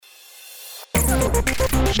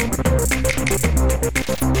Help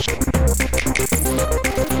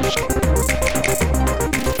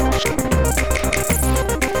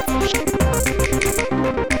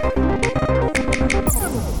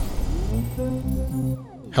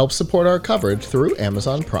support our coverage through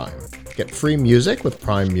Amazon Prime. Get free music with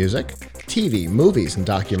Prime Music, TV, movies, and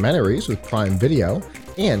documentaries with Prime Video,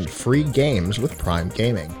 and free games with Prime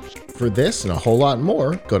Gaming. For this and a whole lot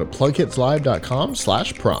more, go to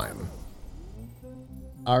plugkidslive.com/prime.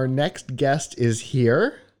 Our next guest is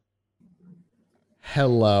here.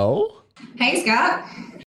 Hello. Hey, Scott.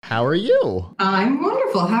 How are you? I'm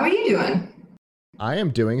wonderful. How are you doing? I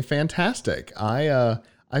am doing fantastic. I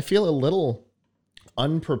feel a little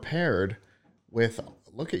unprepared with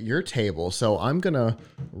look at your table, so I'm gonna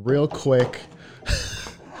real quick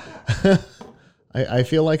I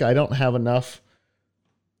feel like I don't have enough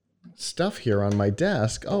stuff here on my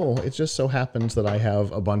desk. Oh, it just so happens that I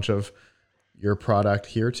have a bunch of your product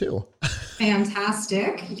here too.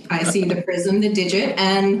 Fantastic. I see the prism, the digit,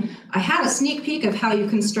 and I had a sneak peek of how you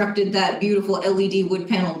constructed that beautiful LED wood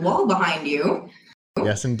paneled wall behind you.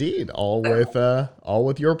 Yes, indeed. All with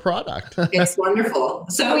your product. It's wonderful.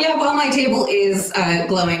 So yeah, while my table is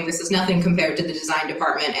glowing, this is nothing compared to the design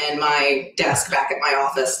department and my desk back at my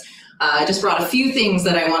office. I just brought a few things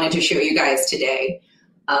that I wanted to show you guys today.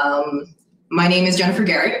 My name is Jennifer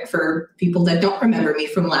Garrett, for people that don't remember me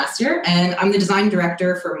from last year, and I'm the design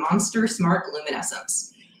director for Monster Smart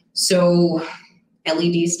Luminescence. So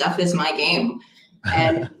LED stuff is my game.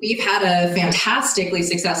 And we've had a fantastically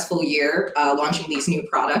successful year launching these new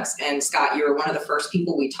products. And Scott, you were one of the first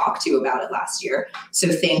people we talked to about it last year. So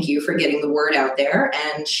thank you for getting the word out there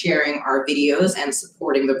and sharing our videos and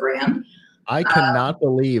supporting the brand. I cannot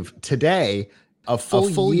believe today, a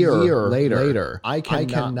full year later, I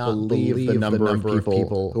cannot believe the number of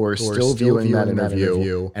people who are still viewing that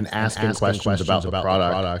interview and asking questions about the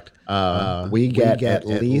product. We get at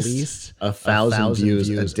least 1,000 views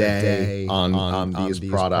a day on these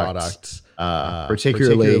products.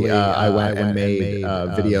 Particularly, I went and made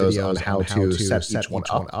videos on how to set each one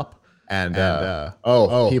up. And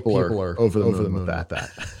people are over the moon with that.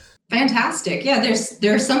 Fantastic. Yeah,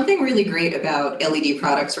 there's something really great about LED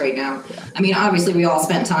products right now. I mean, obviously, we all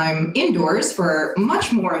spent time indoors for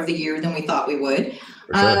much more of the year than we thought we would.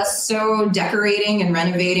 Sure. So decorating and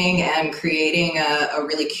renovating and creating a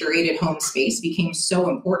really curated home space became so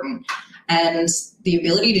important. And the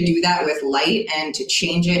ability to do that with light and to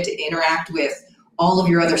change it, to interact with all of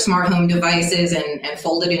your other smart home devices and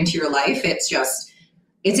fold it into your life, it's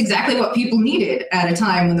exactly what people needed at a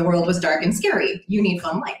time when the world was dark and scary. You need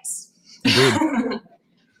fun lights.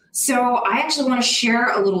 So I actually want to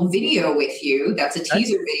share a little video with you. That's a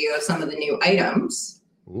teaser video of some of the new items.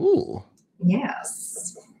 Ooh.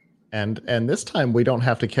 Yes. And this time we don't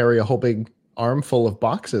have to carry a whole big armful of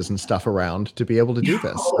boxes and stuff around to be able to do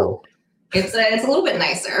this. So. It's a little bit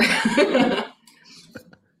nicer. Here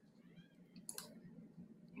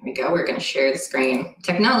we go. We're going to share the screen.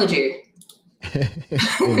 Technology.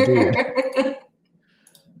 Indeed.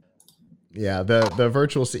 Yeah, the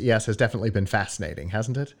virtual CES has definitely been fascinating,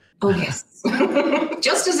 hasn't it? Oh, yes.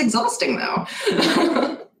 Just as exhausting, though.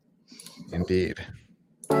 Indeed.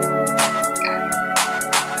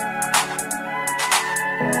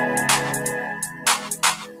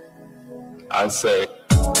 I'd say.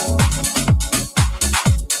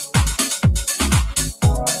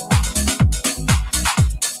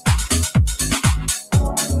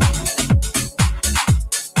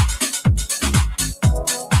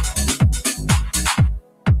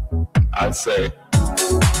 I'd say.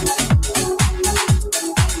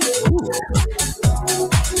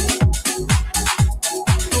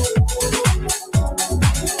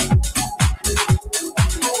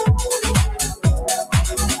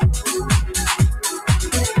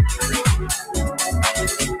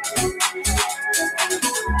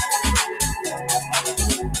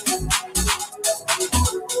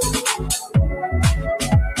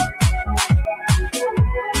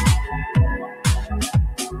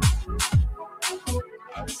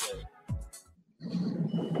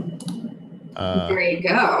 There you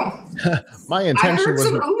go. My intention was.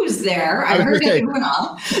 I heard some oohs there. I heard it went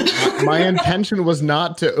off. My intention was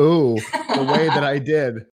not to ooh the way that I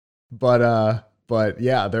did, but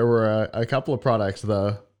yeah, there were a couple of products.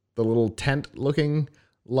 The little tent looking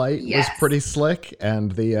light was pretty slick,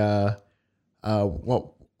 and the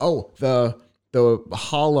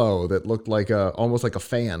hollow that looked like almost like a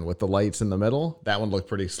fan with the lights in the middle. That one looked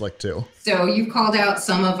pretty slick too. So you've called out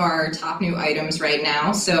some of our top new items right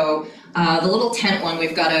now. So the little tent one,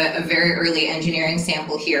 we've got a very early engineering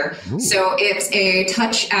sample here. Ooh. So it's a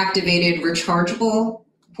touch activated rechargeable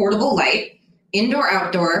portable light. indoor,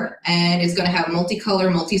 outdoor, and it's going to have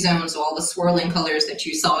multicolor, multi-zone, so all the swirling colors that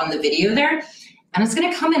you saw in the video there. And it's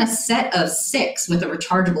going to come in a set of 6 with a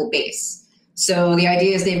rechargeable base. So the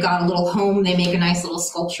idea is they've got a little home, they make a nice little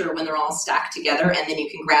sculpture when they're all stacked together, and then you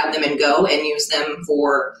can grab them and go and use them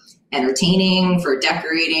for entertaining, for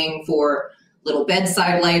decorating, for little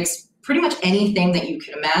bedside lights, pretty much anything that you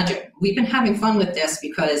can imagine. We've been having fun with this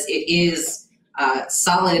because it is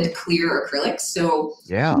solid, clear acrylic. So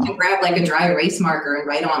you can grab like a dry erase marker and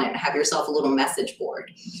write on it and have yourself a little message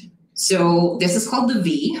board. So this is called the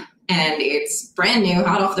V, and it's brand new,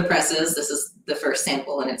 hot off the presses. This is the first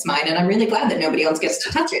sample, and it's mine, and I'm really glad that nobody else gets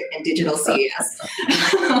to touch it in Digital CES.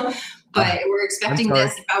 But we're expecting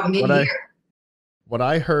this about mid-year. What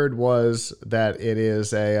I heard was that it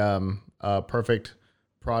is a perfect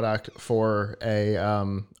product for a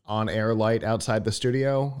on-air light outside the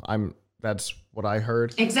studio. That's what I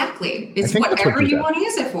heard. Exactly. It's whatever you want to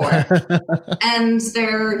use it for. And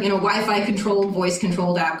they're, Wi-Fi controlled, voice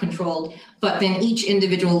controlled, app controlled, but then each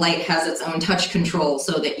individual light has its own touch control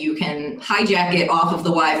so that you can hijack it off of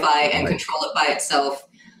the Wi-Fi and control it by itself.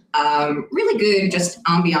 Really good, just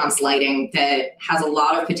ambiance lighting that has a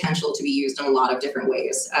lot of potential to be used in a lot of different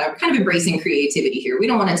ways. Kind of embracing creativity here. We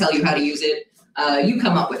don't want to tell you how to use it. You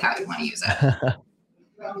come up with how you want to use it.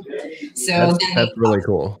 So that's really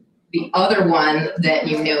cool. The other one that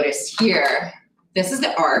you notice here, this is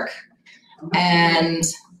the Arc, and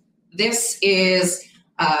this is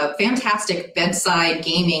a fantastic bedside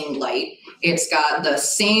gaming light. It's got the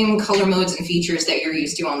same color modes and features that you're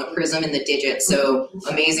used to on the Prism and the Digit, so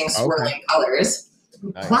amazing swirling colors,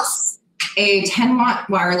 plus a 10-watt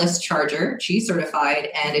wireless charger, Qi certified,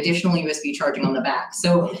 and additional USB charging on the back.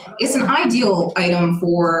 So it's an ideal item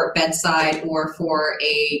for bedside or for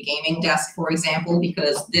a gaming desk, for example,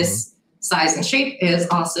 because this size and shape is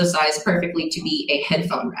also sized perfectly to be a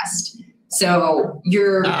headphone rest. So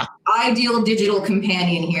your ideal digital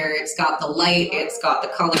companion here, it's got the light, it's got the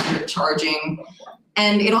color charging,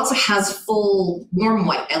 and it also has full warm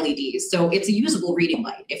white LEDs. So it's a usable reading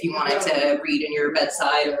light if you wanted to read in your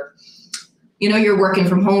bedside, or you're working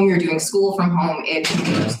from home, you're doing school from home, it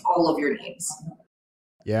meets all of your needs.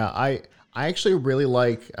 Yeah, I actually really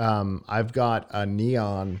like, I've got a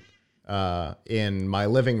neon in my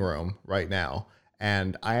living room right now,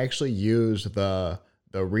 and I actually use the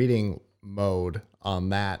reading mode on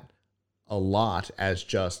that a lot as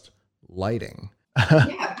just lighting.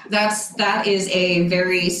 Yeah, that is a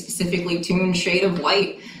very specifically tuned shade of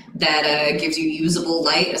white that gives you usable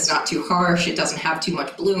light. It's not too harsh, it doesn't have too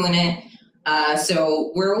much blue in it.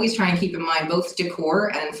 So we're always trying to keep in mind both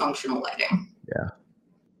decor and functional lighting. Yeah.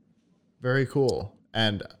 Very cool.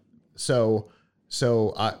 And so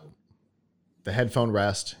the headphone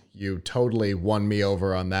rest, you totally won me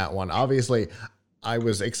over on that one. Obviously, I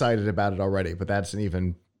was excited about it already, but that's an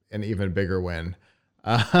even bigger win.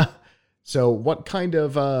 So what kind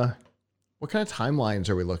of timelines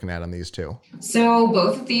are we looking at on these two? So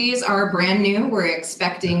both of these are brand new. We're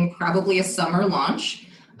expecting probably a summer launch.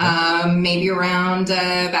 Maybe around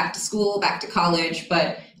back to school, back to college,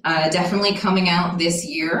 but definitely coming out this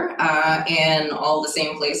year in all the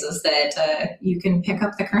same places that you can pick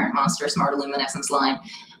up the current Monster Smart Illuminescence line.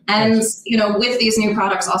 And, with these new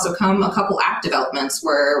products also come a couple app developments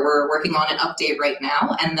where we're working on an update right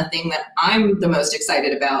now. And the thing that I'm the most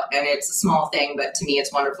excited about, and it's a small thing, but to me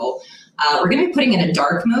it's wonderful, we're going to be putting in a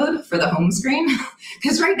dark mode for the home screen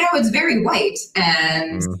because right now it's very white.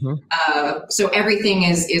 And so everything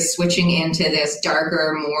is switching into this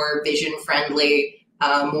darker, more vision friendly,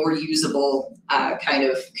 more usable kind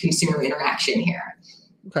of consumer interaction here.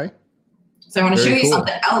 Okay. So I want to show you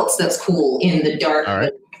something else that's cool in the dark. All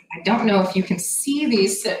right. I don't know if you can see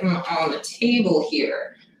these sitting on the table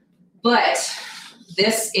here, but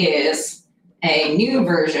this is a new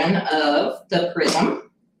version of the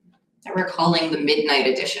Prism that we're calling the Midnight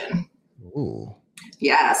Edition. Ooh.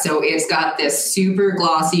 Yeah, so it's got this super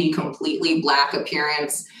glossy, completely black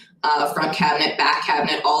appearance. Front cabinet, back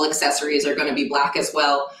cabinet, all accessories are going to be black as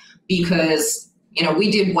well because,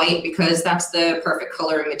 we did white because that's the perfect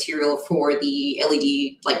color and material for the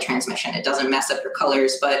LED light transmission. It doesn't mess up your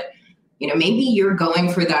colors, but, maybe you're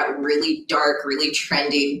going for that really dark, really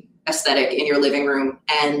trendy aesthetic in your living room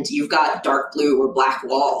and you've got dark blue or black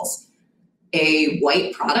walls. A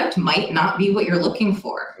white product might not be what you're looking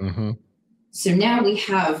for. Mm-hmm. So now we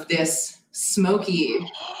have this smoky,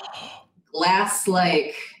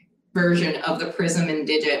 glass-like version of the Prism and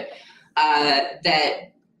Digit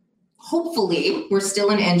that hopefully, we're still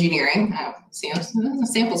in engineering. See, the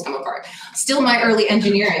samples come apart. Still my early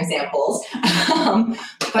engineering samples.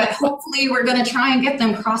 But hopefully we're going to try and get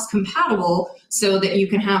them cross-compatible so that you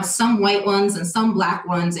can have some white ones and some black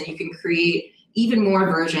ones, and you can create even more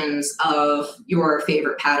versions of your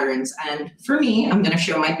favorite patterns. And for me, I'm going to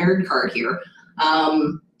show my nerd card here.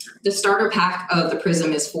 The starter pack of the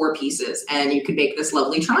Prism is 4 pieces, and you could make this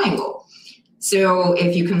lovely triangle. So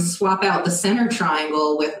if you can swap out the center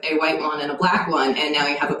triangle with a white one and a black one, and now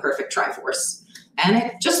you have a perfect Triforce. And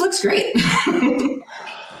it just looks great.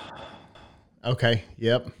 Okay.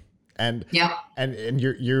 Yep. And yeah. And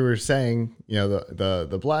you were saying, you know,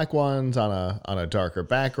 the black ones on a darker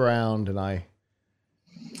background, and I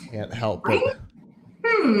can't help but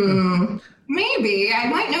maybe I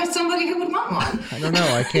might know somebody who would want one. I don't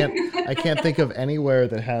know. I can't think of anywhere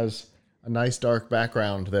that has a nice dark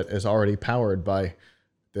background that is already powered by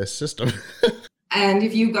this system. And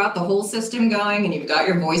if you've got the whole system going and you've got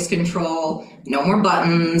your voice control, no more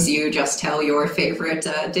buttons, you just tell your favorite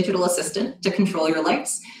digital assistant to control your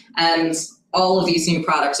lights. And all of these new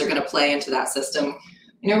products are going to play into that system.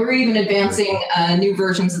 You know, we're even advancing new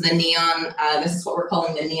versions of the Neon. This is what we're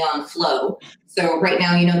calling the Neon Flow. So right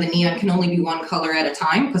now, you know, the Neon can only be one color at a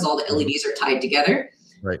time because all the LEDs are tied together.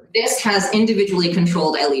 Right. This has individually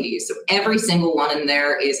controlled LEDs. So every single one in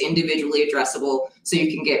there is individually addressable. So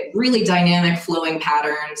you can get really dynamic flowing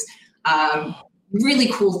patterns, really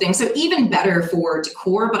cool things. So even better for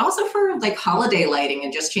decor, but also for like holiday lighting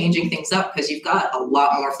and just changing things up because you've got a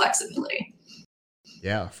lot more flexibility.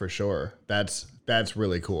 Yeah, for sure. That's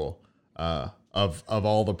really cool. Of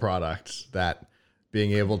all the products, that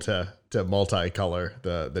being able to multicolor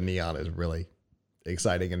the Neon is really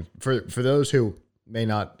exciting. And for those who may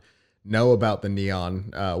not know about the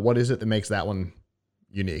Neon, what is it that makes that one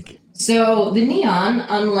unique? So the Neon,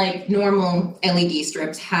 unlike normal LED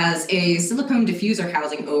strips, has a silicone diffuser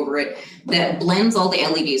housing over it that blends all the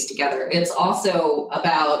LEDs together. It's also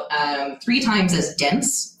about 3 times as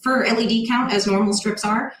dense for LED count as normal strips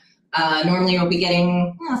are. Normally you'll be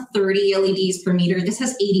getting 30 LEDs per meter. This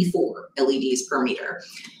has 84 LEDs per meter.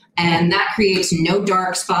 And that creates no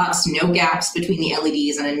dark spots, no gaps between the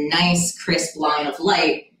LEDs, and a nice crisp line of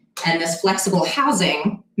light. And this flexible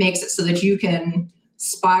housing makes it so that you can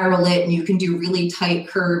spiral it and you can do really tight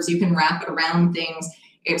curves. You can wrap it around things.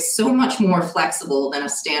 It's so much more flexible than a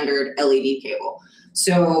standard LED cable.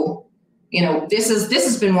 So, you know, this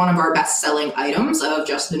has been one of our best-selling items of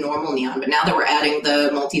just the normal Neon. But now that we're adding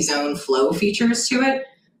the multi-zone flow features to it,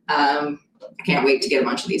 I can't wait to get a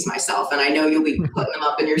bunch of these myself. And I know you'll be putting them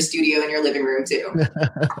up in your studio in your living room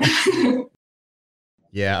too.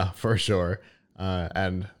 Yeah, for sure.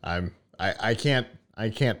 And I can't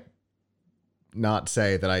not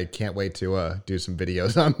say that I can't wait to do some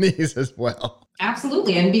videos on these as well.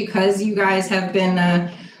 Absolutely. And because you guys have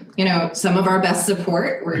been, you know, some of our best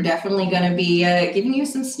support, we're definitely going to be giving you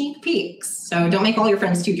some sneak peeks. So don't make all your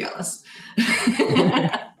friends too jealous.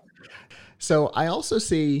 So I also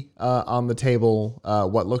see on the table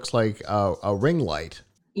what looks like a ring light.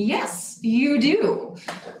 Yes, you do.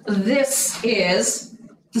 This is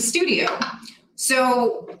the studio.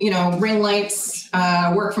 So, you know, ring lights,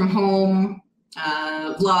 work from home,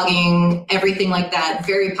 vlogging, everything like that,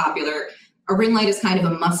 very popular. A ring light is kind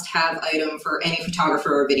of a must-have item for any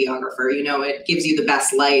photographer or videographer. You know, it gives you the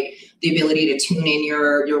best light, the ability to tune in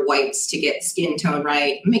your whites to get skin tone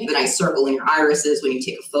right, make the nice circle in your irises when you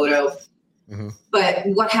take a photo. Mm-hmm. But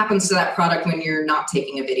what happens to that product when you're not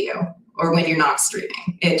taking a video or when you're not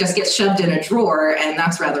streaming? It just gets shoved in a drawer, and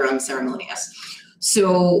that's rather unceremonious.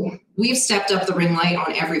 So we've stepped up the ring light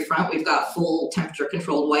on every front. We've got full temperature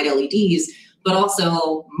controlled white LEDs, but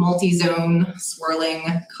also multi-zone swirling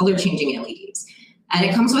color changing LEDs. And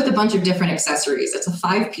it comes with a bunch of different accessories. It's a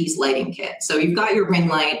 5-piece lighting kit. So you've got your ring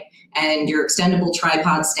light and your extendable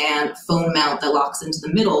tripod stand, phone mount that locks into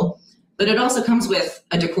the middle. But it also comes with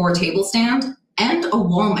a decor table stand and a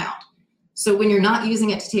wall mount. So when you're not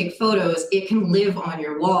using it to take photos, it can live on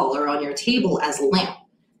your wall or on your table as a lamp.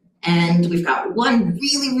 And we've got one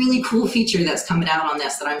really, really cool feature that's coming out on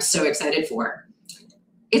this that I'm so excited for.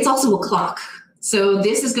 It's also a clock. So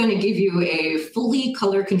this is going to give you a fully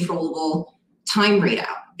color controllable time readout.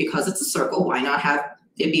 Because it's a circle, why not have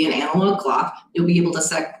it be an analog clock? You'll be able to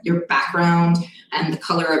set your background and the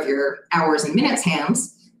color of your hours and minutes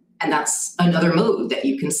hands. And that's another mode that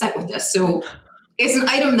you can set with this. So it's an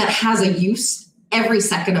item that has a use every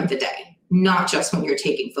second of the day, not just when you're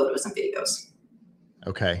taking photos and videos.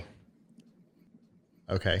 Okay.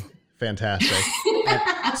 Fantastic.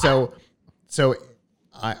 So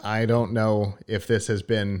I don't know if this has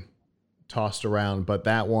been tossed around, but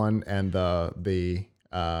that one and the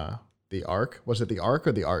the Arc. Was it the Arc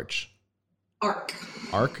or the Arch? Arc.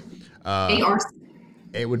 Arc. ARC.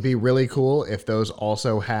 It would be really cool if those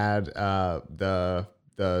also had the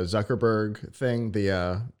Zuckerberg thing,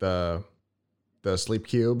 the sleep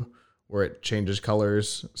cube, where it changes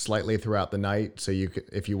colors slightly throughout the night. So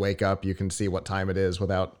if you wake up, you can see what time it is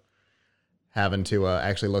without having to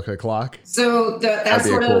actually look at a clock. So that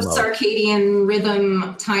sort of circadian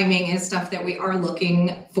rhythm timing is stuff that we are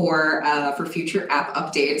looking for future app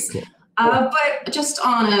updates. Cool. But just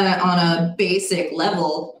on a basic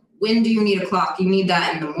level, when do you need a clock? You need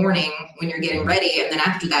that in the morning when you're getting ready, and then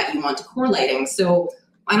after that you want to core lighting. So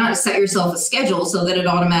why not set yourself a schedule so that it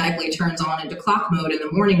automatically turns on into clock mode in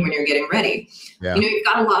the morning when you're getting ready? Yeah. You've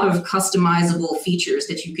got a lot of customizable features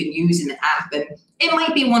that you can use in the app, and it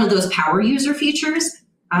might be one of those power user features,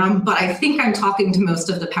 but I think I'm talking to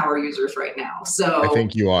most of the power users right now. So I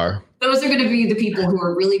think you are. Those are going to be the people who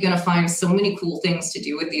are really going to find so many cool things to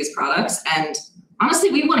do with these products. And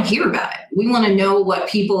honestly, we want to hear about it. We want to know what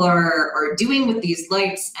people are doing with these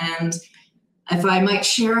lights. And if I might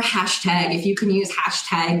share a hashtag, if you can use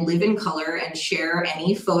hashtag live in color and share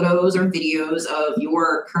any photos or videos of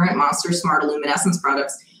your current Monster Smart Illuminescence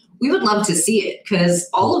products, we would love to see it, because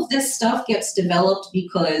all of this stuff gets developed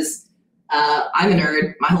because I'm a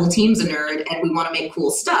nerd, my whole team's a nerd, and we want to make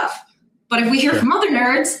cool stuff. But if we hear from other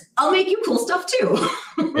nerds, I'll make you cool stuff too.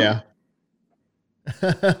 Yeah.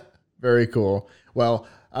 Very cool. Well,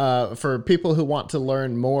 for people who want to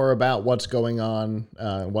learn more about what's going on,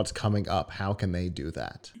 what's coming up, how can they do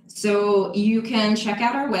that? So you can check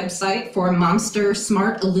out our website for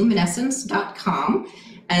monstersmartilluminescence.com,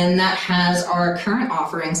 and that has our current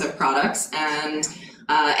offerings of products. And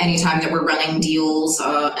anytime that we're running deals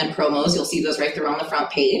and promos, you'll see those right there on the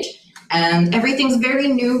front page. And everything's very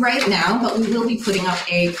new right now, but we will be putting up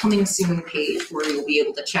a coming soon page where you'll be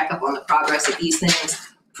able to check up on the progress of these things,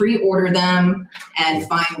 pre-order them, and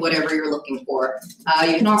find whatever you're looking for.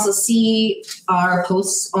 You can also see our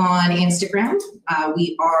posts on Instagram.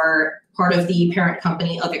 We are part of the parent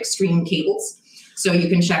company of Extreme Cables. So you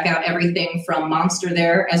can check out everything from Monster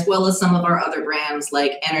there, as well as some of our other brands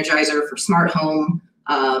like Energizer for smart home,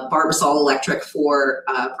 Barbasol Electric for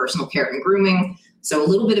personal care and grooming. So a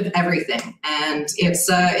little bit of everything. And it's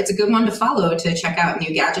a good one to follow to check out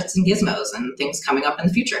new gadgets and gizmos and things coming up in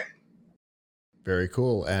the future. Very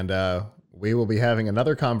cool. And we will be having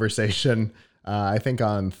another conversation, I think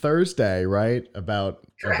on Thursday, right? About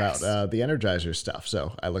the Energizer stuff.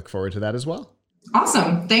 So I look forward to that as well.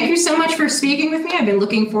 Awesome. Thank you so much for speaking with me. I've been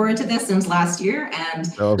looking forward to this since last year, and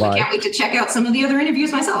I can't wait to check out some of the other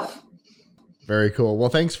interviews myself. Very cool. Well,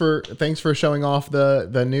 thanks for showing off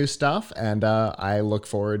the new stuff, and I look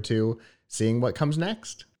forward to seeing what comes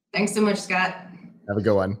next. Thanks so much, Scott. Have a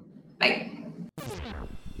good one. Bye.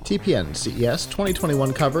 TPN CES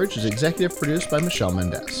 2021 coverage is executive produced by Michelle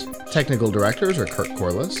Mendez. Technical directors are Kirk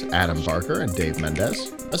Corliss, Adam Barker, and Dave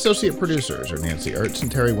Mendez. Associate producers are Nancy Ertz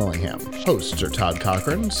and Terry Willingham. Hosts are Todd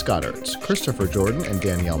Cochran, Scott Ertz, Christopher Jordan, and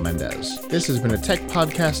Danielle Mendez. This has been a Tech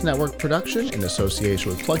Podcast Network production in association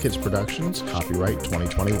with Plug Hits Productions, copyright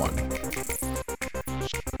 2021.